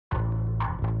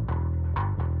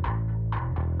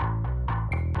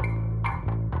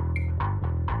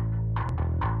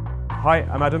Hi,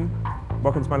 I'm Adam.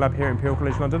 Welcome to my lab here in Imperial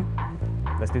College London.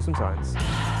 Let's do some science.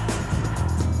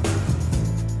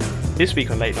 This week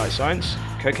on Late Night Science,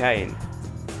 cocaine.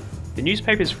 The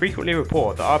newspapers frequently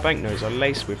report that our banknotes are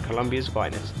laced with Colombia's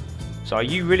finest. So are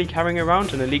you really carrying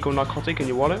around an illegal narcotic in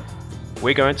your wallet?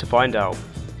 We're going to find out.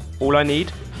 All I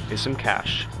need is some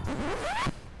cash.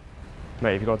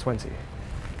 Mate, have you got a 20?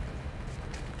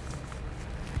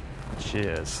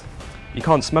 Cheers. You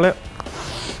can't smell it.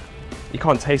 You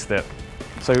can't taste it.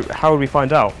 So how would we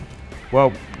find out?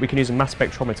 Well, we can use a mass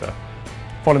spectrometer.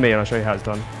 Follow me and I'll show you how it's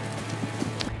done.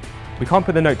 We can't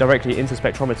put the note directly into the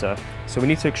spectrometer, so we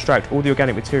need to extract all the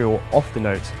organic material off the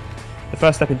note. The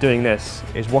first step in doing this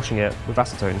is washing it with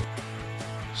acetone.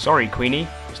 Sorry, Queenie,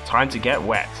 it's time to get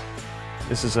wet.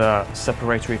 This is a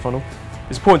separatory funnel.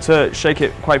 It's important to shake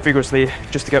it quite vigorously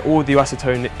just to get all the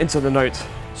acetone into the note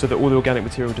so that all the organic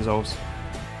material dissolves.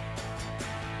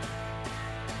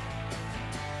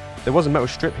 There was a metal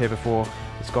strip here before,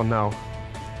 it's gone now.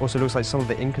 Also looks like some of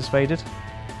the ink has faded.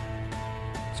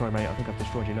 Sorry mate, I think I've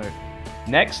destroyed your note.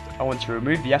 Next, I want to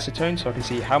remove the acetone so I can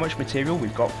see how much material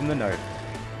we've got from the note.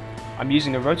 I'm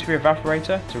using a rotary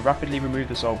evaporator to rapidly remove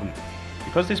the solvent.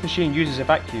 Because this machine uses a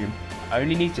vacuum, I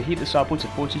only need to heat the sample to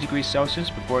 40 degrees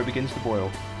Celsius before it begins to boil.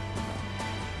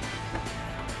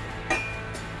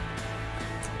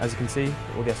 As you can see,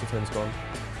 all the acetone's gone.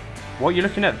 What you're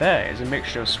looking at there is a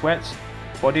mixture of sweat,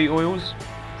 body oils,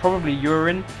 probably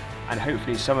urine, and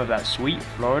hopefully some of that sweet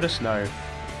Florida snow.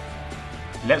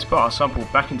 Let's put our sample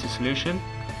back into solution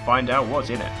and find out what's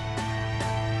in it.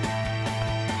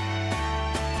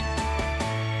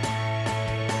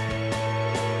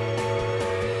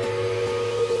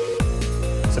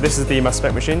 So this is the mass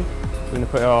spec machine. We're going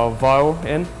to put our vial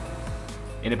in.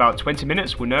 In about 20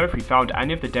 minutes we'll know if we found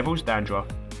any of the devil's dandruff.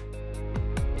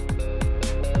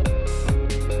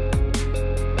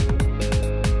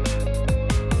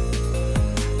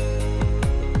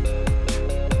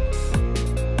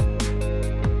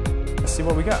 Let's see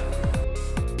what we get.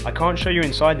 I can't show you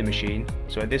inside the machine,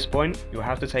 so at this point you'll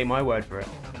have to take my word for it.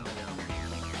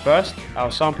 First,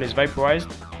 our sample is vaporized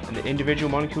and the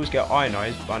individual molecules get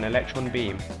ionized by an electron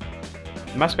beam.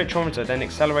 The mass spectrometer then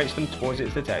accelerates them towards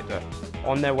its detector,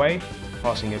 on their way,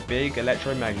 passing a big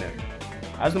electromagnet.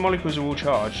 As the molecules are all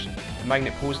charged, the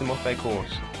magnet pulls them off their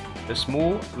course. The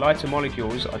small, lighter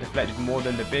molecules are deflected more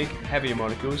than the big, heavier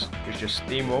molecules, which just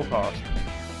steamroll past.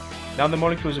 Now the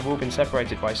molecules have all been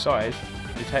separated by size,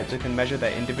 the detector can measure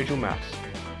their individual mass.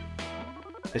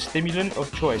 The stimulant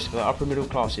of choice for the upper middle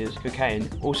classes, cocaine,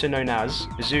 also known as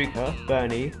Bazooka,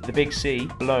 Bernie, the Big C,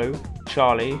 Blow,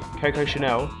 Charlie, Coco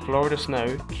Chanel, Florida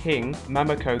Snow, King,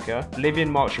 Mama Coca,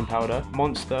 Libyan Marching Powder,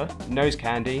 Monster, Nose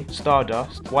Candy,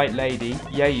 Stardust, White Lady,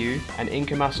 Yayu, and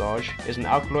Inca Massage, is an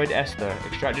alkaloid ester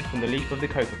extracted from the leaf of the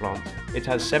coca plant. It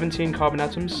has 17 carbon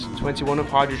atoms, 21 of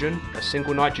hydrogen, a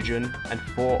single nitrogen, and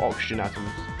 4 oxygen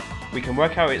atoms. We can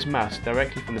work out its mass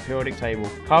directly from the periodic table.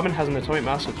 Carbon has an atomic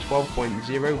mass of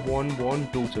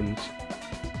 12.011 daltons,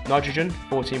 nitrogen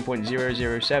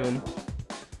 14.007,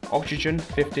 oxygen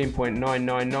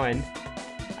 15.999,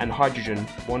 and hydrogen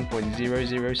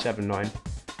 1.0079,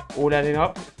 all adding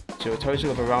up to a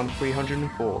total of around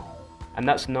 304, and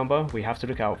that's the number we have to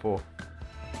look out for.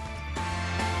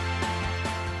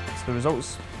 So the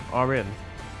results are in.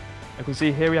 You can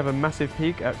see here we have a massive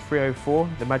peak at 304,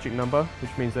 the magic number,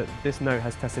 which means that this note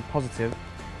has tested positive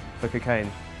for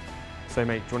cocaine. So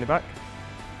mate, do you want it back?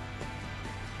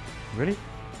 Really?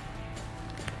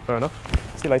 Fair enough.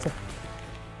 See you later.